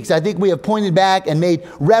few weeks, I think we have pointed back and made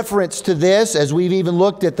reference to this as we've even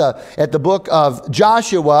looked at the book of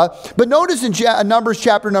Joshua. But notice in Numbers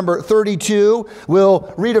chapter number 32,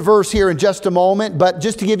 we'll read a verse here in just a moment, but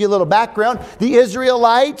just to give you a little background, the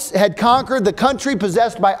Israelites had conquered the country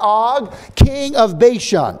possessed by Og, king of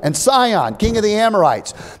Bashan, and Sihon, king of the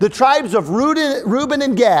Amorites. The tribes of Reuben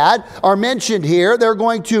and Gad are mentioned here. They're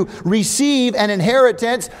going to receive an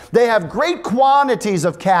inheritance. They have great quantities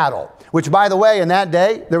of cattle, which, by the way, in that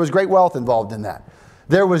day, there was great wealth involved in that.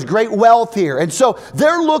 There was great wealth here. And so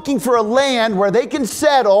they're looking for a land where they can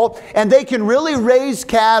settle and they can really raise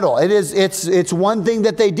cattle. It's one thing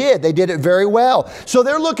that they did. They did it very well. So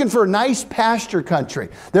they're looking for a nice pasture country.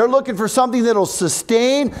 They're looking for something that'll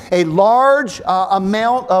sustain a large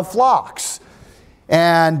amount of flocks.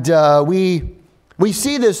 And we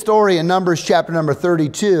see this story in Numbers chapter number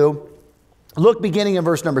 32. Look beginning in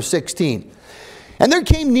verse number 16. And there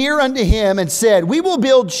came near unto him and said, we will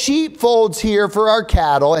build sheepfolds here for our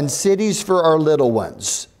cattle and cities for our little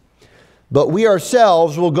ones. But we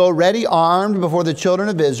ourselves will go ready armed before the children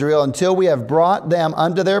of Israel until we have brought them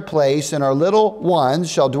unto their place, and our little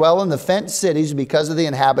ones shall dwell in the fenced cities because of the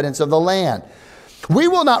inhabitants of the land. We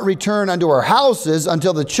will not return unto our houses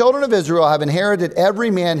until the children of Israel have inherited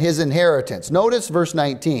every man his inheritance. Notice verse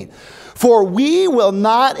 19. For we will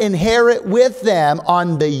not inherit with them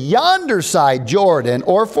on the yonder side Jordan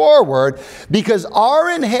or forward, because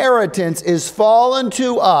our inheritance is fallen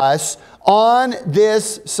to us on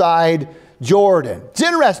this side Jordan. It's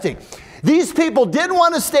interesting. These people didn't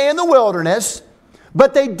want to stay in the wilderness,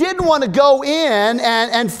 but they didn't want to go in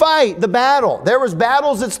and fight the battle. There was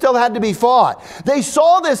battles that still had to be fought. They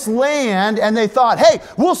saw this land and they thought, hey,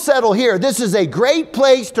 we'll settle here. This is a great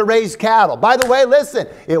place to raise cattle. By the way, listen,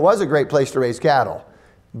 it was a great place to raise cattle,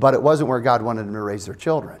 but it wasn't where God wanted them to raise their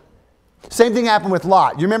children. Same thing happened with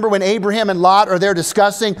Lot. You remember when Abraham and Lot are there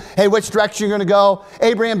discussing, hey, which direction you're going to go?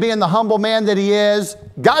 Abraham being the humble man that he is.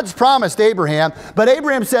 God's promised Abraham, but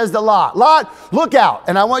Abraham says to Lot, Lot, look out.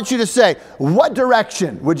 And I want you to say, what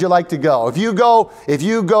direction would you like to go? If you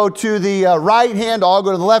go to the right hand, I'll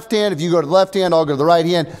go to the left hand. If you go to the left hand, I'll go to the right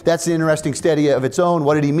hand. That's an interesting study of its own.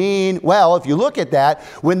 What did he mean? Well, if you look at that,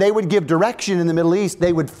 when they would give direction in the Middle East,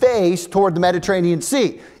 they would face toward the Mediterranean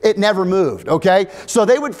Sea. It never moved, okay? So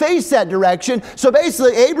they would face that direction. So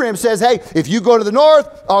basically, Abraham says, hey, if you go to the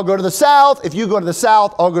north, I'll go to the south. If you go to the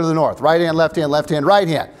south, I'll go to the north. Right hand, left hand, right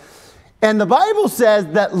hand. And the Bible says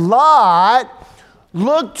that Lot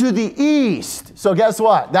looked to the east. So guess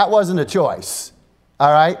what? That wasn't a choice,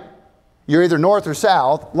 all right? You're either north or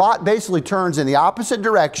south. Lot basically turns in the opposite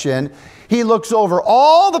direction. He looks over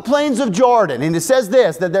all the plains of Jordan. And it says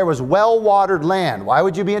this, that there was well-watered land. Why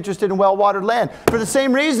would you be interested in well-watered land? For the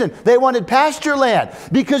same reason. They wanted pasture land.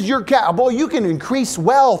 Because you can increase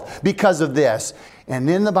wealth because of this. And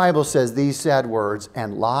then the Bible says these sad words,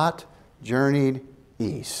 and Lot journeyed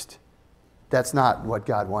east. That's not what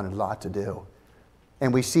God wanted Lot to do.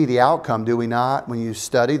 And we see the outcome, do we not? When you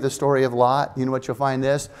study the story of Lot, you know what you'll find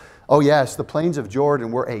this? Oh yes, the plains of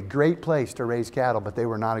Jordan were a great place to raise cattle, but they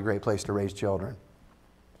were not a great place to raise children.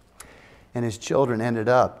 And his children ended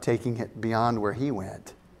up taking it beyond where he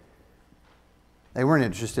went. They weren't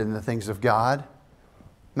interested in the things of God.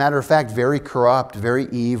 Matter of fact, very corrupt, very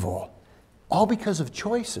evil. All because of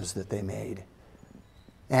choices that they made.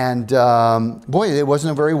 And boy, it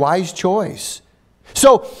wasn't a very wise choice.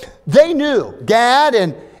 So they knew, Gad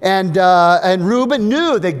and Reuben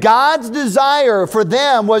knew that God's desire for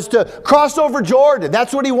them was to cross over Jordan.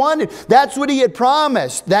 That's what he wanted. That's what he had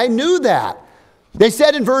promised. They knew that. They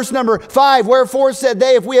said in verse number 5, wherefore said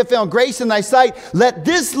they, if we have found grace in thy sight, let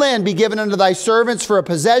this land be given unto thy servants for a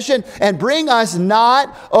possession, and bring us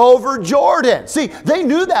not over Jordan. See, they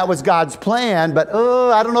knew that was God's plan, but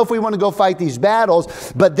I don't know if we want to go fight these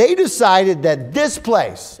battles. But they decided that this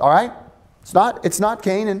place, all right, it's not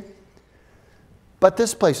Canaan, but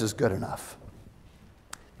this place is good enough.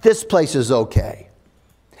 This place is okay.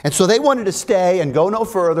 And so they wanted to stay and go no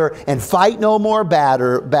further and fight no more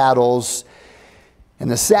battles. And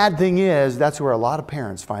the sad thing is, that's where a lot of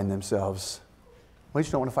parents find themselves. We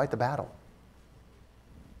just don't want to fight the battle.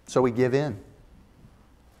 So we give in.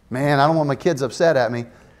 Man, I don't want my kids upset at me.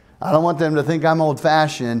 I don't want them to think I'm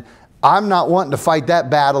old-fashioned. I'm not wanting to fight that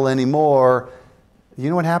battle anymore. You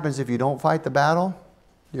know what happens if you don't fight the battle?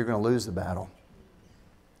 You're going to lose the battle.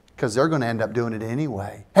 because they're going to end up doing it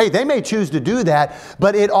anyway. Hey, they may choose to do that,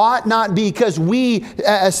 but it ought not be because we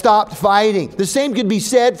stopped fighting. The same could be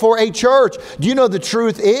said for a church. Do you know the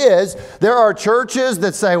truth is there are churches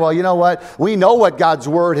that say, well, you know what? We know what God's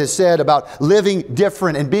Word has said about living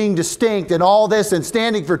different and being distinct and all this and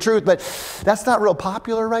standing for truth, but that's not real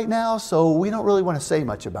popular right now, so we don't really want to say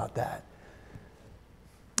much about that.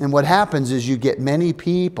 And what happens is you get many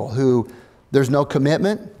people who there's no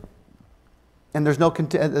commitment, and there's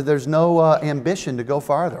no ambition to go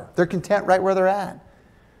farther. They're content right where they're at.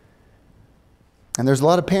 And there's a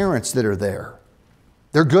lot of parents that are there.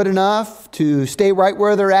 They're good enough to stay right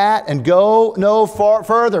where they're at and go no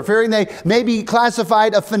further, fearing they may be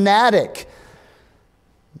classified a fanatic.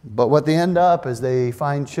 But what they end up is they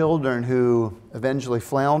find children who eventually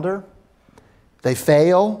flounder. They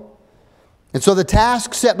fail. And so the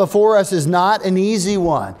task set before us is not an easy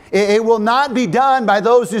one. It will not be done by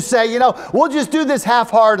those who say, you know, we'll just do this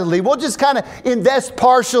half-heartedly. We'll just kind of invest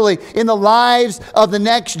partially in the lives of the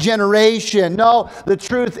next generation. No, the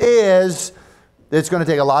truth is that it's going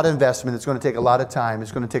to take a lot of investment. It's going to take a lot of time.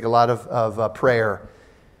 It's going to take a lot of prayer.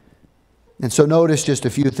 And so notice just a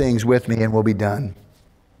few things with me and we'll be done.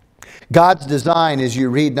 God's design, as you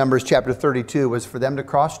read Numbers chapter 32, was for them to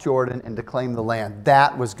cross Jordan and to claim the land.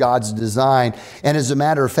 That was God's design. And as a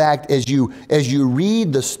matter of fact, as you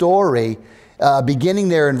read the story, beginning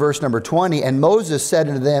there in verse number 20, and Moses said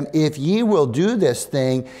unto them, if ye will do this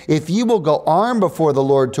thing, if ye will go armed before the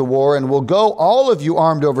Lord to war, and will go all of you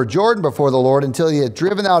armed over Jordan before the Lord until he had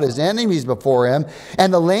driven out his enemies before him,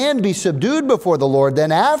 and the land be subdued before the Lord,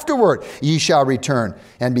 then afterward ye shall return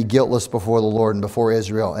and be guiltless before the Lord and before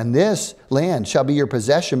Israel. And this land shall be your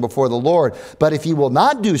possession before the Lord. But if ye will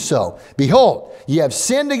not do so, behold, ye have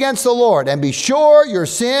sinned against the Lord, and be sure your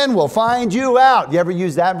sin will find you out. You ever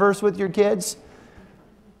use that verse with your kids?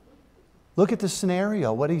 Look at the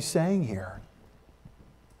scenario, what he's saying here.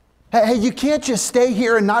 Hey, you can't just stay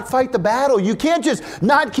here and not fight the battle. You can't just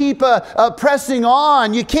not keep pressing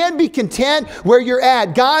on. You can't be content where you're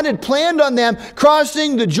at. God had planned on them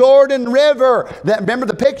crossing the Jordan River. Remember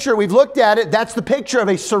the picture, we've looked at it. That's the picture of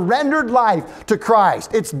a surrendered life to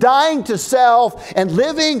Christ. It's dying to self and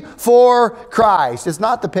living for Christ. It's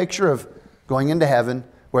not the picture of going into heaven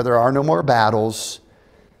where there are no more battles.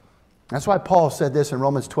 That's why Paul said this in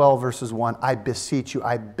Romans 12 verses 1, I beseech you,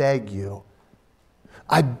 I beg you,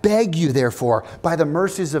 therefore, by the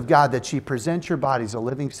mercies of God, that ye present your bodies a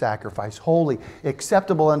living sacrifice, holy,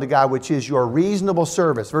 acceptable unto God, which is your reasonable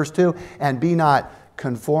service. Verse 2, and be not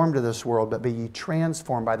conformed to this world, but be ye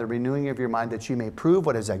transformed by the renewing of your mind, that ye may prove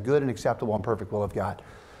what is that good and acceptable and perfect will of God.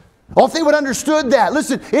 Oh, if they would have understood that.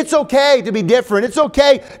 Listen, it's okay to be different. It's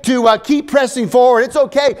okay to keep pressing forward. It's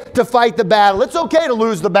okay to fight the battle. It's okay to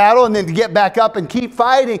lose the battle and then to get back up and keep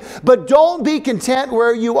fighting. But don't be content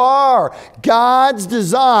where you are. God's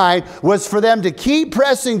design was for them to keep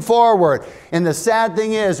pressing forward. And the sad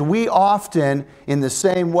thing is, we often, in the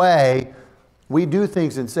same way, we do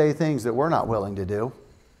things and say things that we're not willing to do.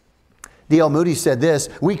 D.L. Moody said this,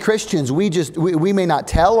 we Christians, we may not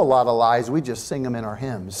tell a lot of lies, we just sing them in our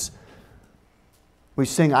hymns. We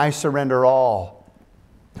sing, I surrender all.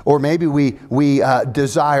 Or maybe we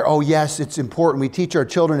desire, oh yes, it's important. We teach our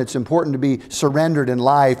children it's important to be surrendered in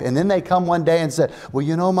life. And then they come one day and say, well,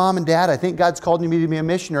 you know, Mom and Dad, I think God's called me to be a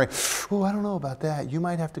missionary. Oh, I don't know about that. You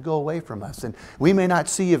might have to go away from us. And we may not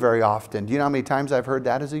see you very often. Do you know how many times I've heard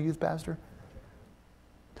that as a youth pastor?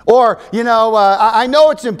 Or, you know, I know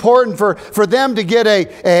it's important for them to get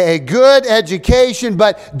a good education,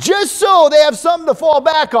 but just so they have something to fall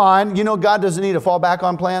back on, you know, God doesn't need a fall back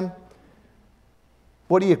on plan.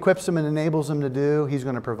 What He equips them and enables them to do, He's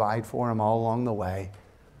going to provide for them all along the way.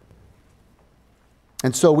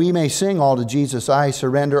 And so we may sing all to Jesus, I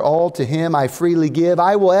surrender all to Him, I freely give,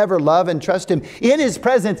 I will ever love and trust Him, in His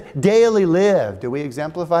presence daily live. Do we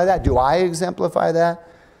exemplify that? Do I exemplify that?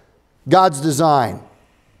 God's design.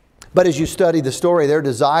 But as you study the story, their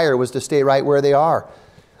desire was to stay right where they are.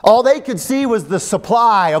 All they could see was the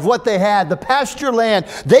supply of what they had, the pasture land.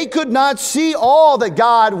 They could not see all that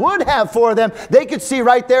God would have for them. They could see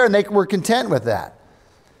right there, and they were content with that.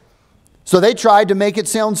 So they tried to make it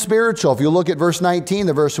sound spiritual. If you look at verse 19,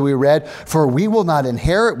 the verse we read, for we will not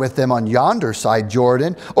inherit with them on yonder side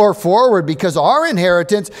Jordan, or forward, because our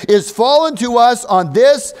inheritance is fallen to us on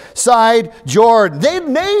this side Jordan. They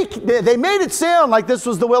made it sound like this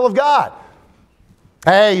was the will of God.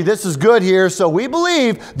 Hey, this is good here, so we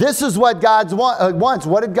believe this is what God wants.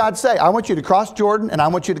 What did God say? I want you to cross Jordan, and I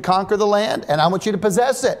want you to conquer the land, and I want you to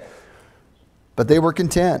possess it. But they were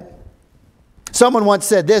content. Someone once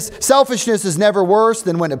said this, selfishness is never worse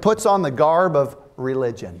than when it puts on the garb of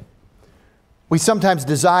religion. We sometimes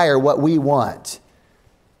desire what we want.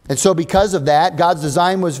 And so because of that, God's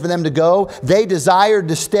design was for them to go. They desired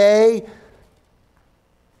to stay.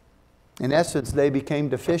 In essence, they became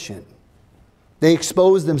deficient. They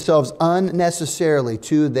exposed themselves unnecessarily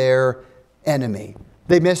to their enemy.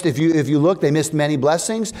 They missed, if you look, they missed many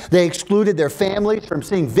blessings. They excluded their families from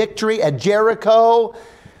seeing victory at Jericho.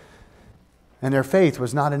 And their faith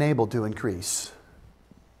was not enabled to increase.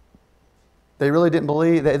 They really didn't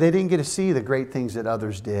believe, they didn't get to see the great things that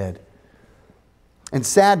others did. And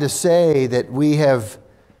sad to say that we have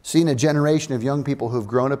seen a generation of young people who've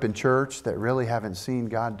grown up in church that really haven't seen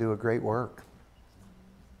God do a great work.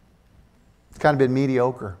 It's kind of been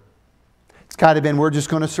mediocre. It's kind of been, we're just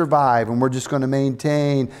going to survive and we're just going to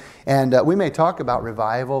maintain. And we may talk about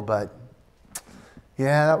revival, but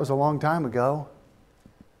yeah, that was a long time ago.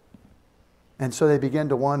 And so they begin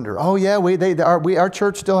to wonder, oh yeah, our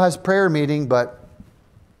church still has prayer meeting, but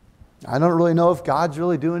I don't really know if God's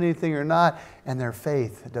really doing anything or not. And their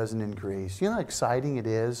faith doesn't increase. You know how exciting it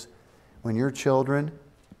is when your children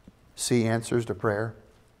see answers to prayer?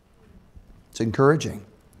 It's encouraging.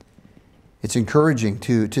 It's encouraging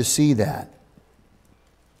to see that.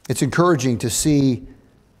 It's encouraging to see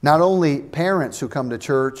not only parents who come to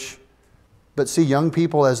church, but see young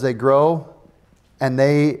people as they grow and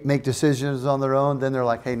they make decisions on their own. Then they're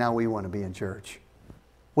like, hey, now we want to be in church.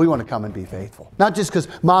 We want to come and be faithful. Not just because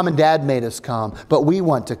mom and dad made us come, but we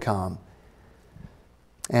want to come.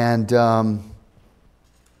 And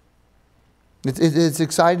it's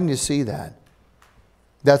exciting to see that.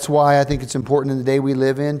 That's why I think it's important in the day we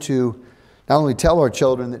live in to not only tell our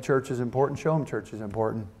children that church is important, show them church is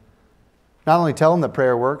important. Not only tell them that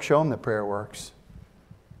prayer works, show them that prayer works.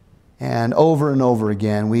 And over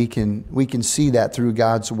again, we can see that through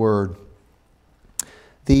God's Word.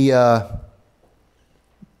 The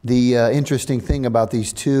interesting thing about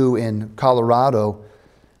these two in Colorado,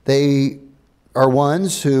 they are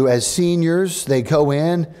ones who, as seniors, they go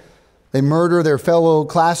in, they murder their fellow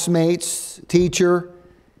classmates, teacher,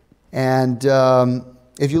 and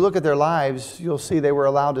if you look at their lives, you'll see they were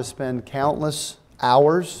allowed to spend countless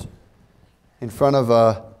hours in front of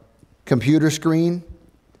a computer screen.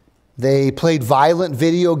 They played violent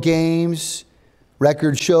video games.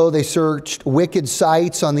 Records show they searched wicked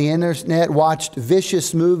sites on the internet, watched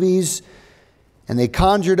vicious movies, and they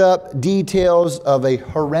conjured up details of a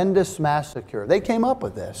horrendous massacre. They came up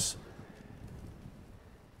with this.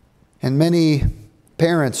 And many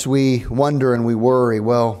parents, we wonder and we worry,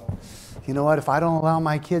 well, you know what, if I don't allow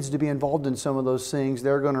my kids to be involved in some of those things,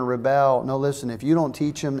 they're going to rebel. No, listen, if you don't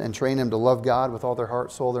teach them and train them to love God with all their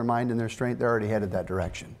heart, soul, their mind, and their strength, they're already headed that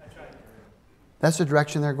direction. That's the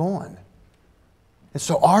direction they're going. And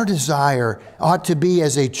so our desire ought to be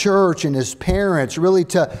as a church and as parents really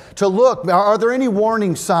to look, are there any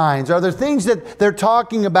warning signs? Are there things that they're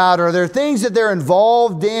talking about? Are there things that they're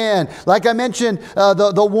involved in? Like I mentioned,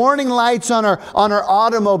 the warning lights on our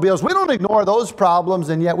automobiles. We don't ignore those problems,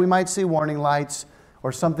 and yet we might see warning lights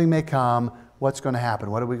or something may come. What's going to happen?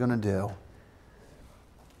 What are we going to do?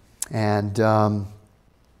 And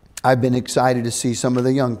I've been excited to see some of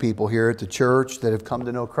the young people here at the church that have come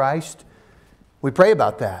to know Christ. We pray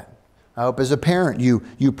about that. I hope as a parent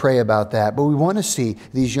you pray about that. But we want to see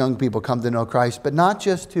these young people come to know Christ, but not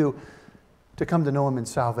just to come to know Him in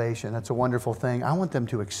salvation. That's a wonderful thing. I want them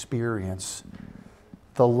to experience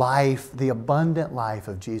the life, the abundant life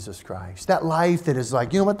of Jesus Christ. That life that is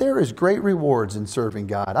like, you know what, there is great rewards in serving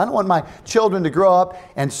God. I don't want my children to grow up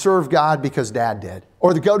and serve God because Dad did,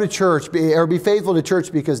 or to go to church or be faithful to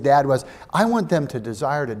church because Dad was. I want them to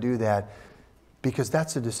desire to do that because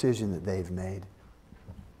that's a decision that they've made.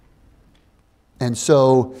 And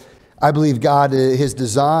so I believe God, His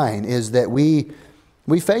design is that we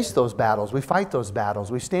face those battles. We fight those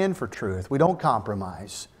battles. We stand for truth. We don't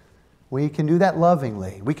compromise. We can do that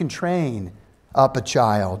lovingly. We can train up a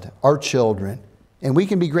child, our children, and we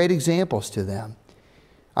can be great examples to them.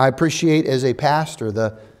 I appreciate as a pastor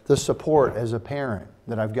the support as a parent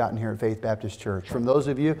that I've gotten here at Faith Baptist Church from those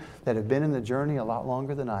of you that have been in the journey a lot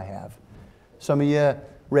longer than I have. Some of you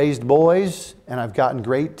raised boys, and I've gotten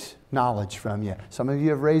great knowledge from you. Some of you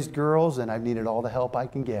have raised girls, and I've needed all the help I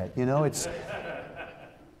can get. You know,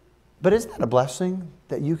 but isn't that a blessing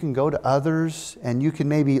that you can go to others and you can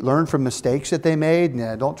maybe learn from mistakes that they made?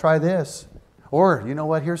 Nah, don't try this. Or, you know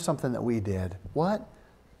what, here's something that we did. What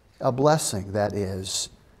a blessing that is.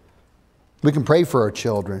 We can pray for our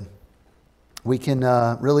children. We can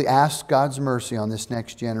really ask God's mercy on this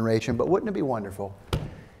next generation. But wouldn't it be wonderful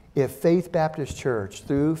if Faith Baptist Church,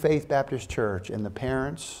 through Faith Baptist Church and the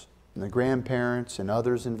parents and the grandparents and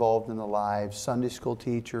others involved in the lives, Sunday school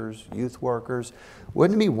teachers, youth workers.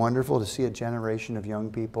 Wouldn't it be wonderful to see a generation of young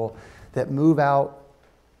people that move out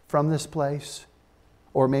from this place,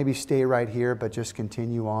 or maybe stay right here but just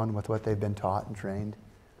continue on with what they've been taught and trained?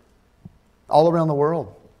 All around the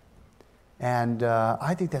world. And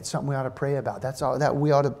I think that's something we ought to pray about. That's all that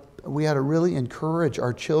we ought to really encourage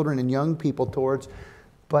our children and young people towards.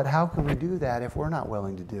 But how can we do that if we're not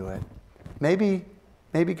willing to do it? Maybe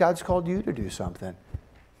God's called you to do something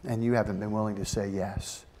and you haven't been willing to say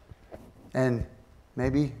yes. And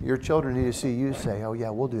maybe your children need to see you say, oh yeah,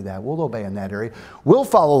 we'll do that. We'll obey in that area. We'll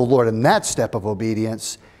follow the Lord in that step of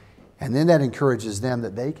obedience. And then that encourages them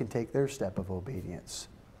that they can take their step of obedience.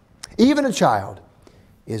 Even a child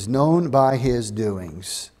is known by his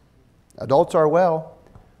doings. Adults are well.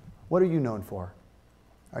 What are you known for?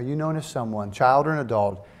 Are you known as someone, child or an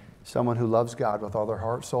adult, someone who loves God with all their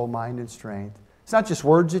heart, soul, mind, and strength? It's not just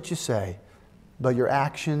words that you say, but your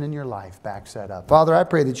action and your life backs that up. Father, I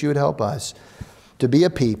pray that you would help us to be a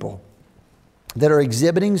people that are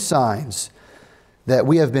exhibiting signs that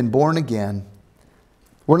we have been born again.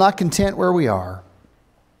 We're not content where we are.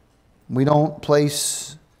 We don't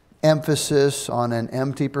place emphasis on an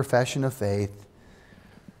empty profession of faith,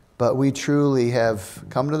 but we truly have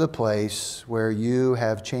come to the place where you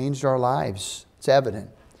have changed our lives. It's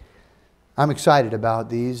evident. I'm excited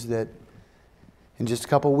about these that in just a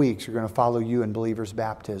couple weeks we're going to follow you in believers'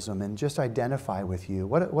 baptism and just identify with you.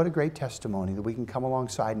 What a great testimony that we can come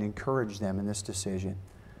alongside and encourage them in this decision.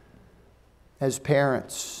 As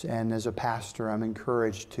parents and as a pastor, I'm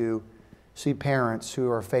encouraged to see parents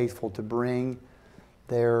who are faithful to bring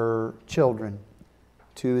their children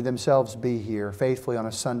to themselves be here faithfully on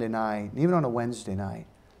a Sunday night, even on a Wednesday night,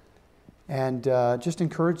 and just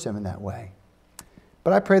encourage them in that way.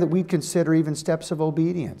 But I pray that we'd consider even steps of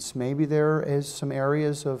obedience. Maybe there is some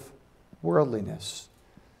areas of worldliness.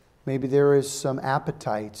 Maybe there is some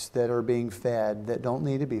appetites that are being fed that don't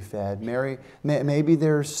need to be fed. Maybe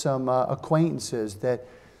there's some acquaintances that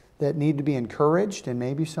need to be encouraged, and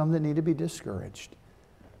maybe some that need to be discouraged.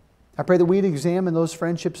 I pray that we'd examine those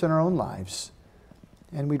friendships in our own lives,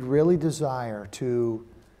 and we'd really desire to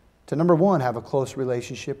number one, have a close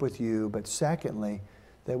relationship with you, but secondly,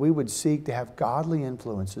 that we would seek to have godly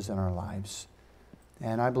influences in our lives.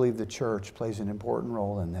 And I believe the church plays an important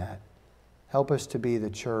role in that. Help us to be the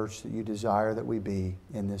church that you desire that we be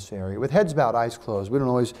in this area. With heads bowed, eyes closed, we don't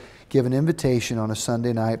always give an invitation on a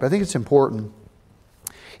Sunday night, but I think it's important.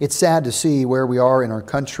 It's sad to see where we are in our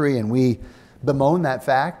country, and we bemoan that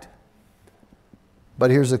fact.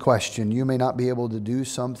 But here's the question. You may not be able to do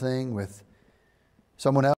something with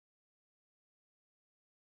someone else.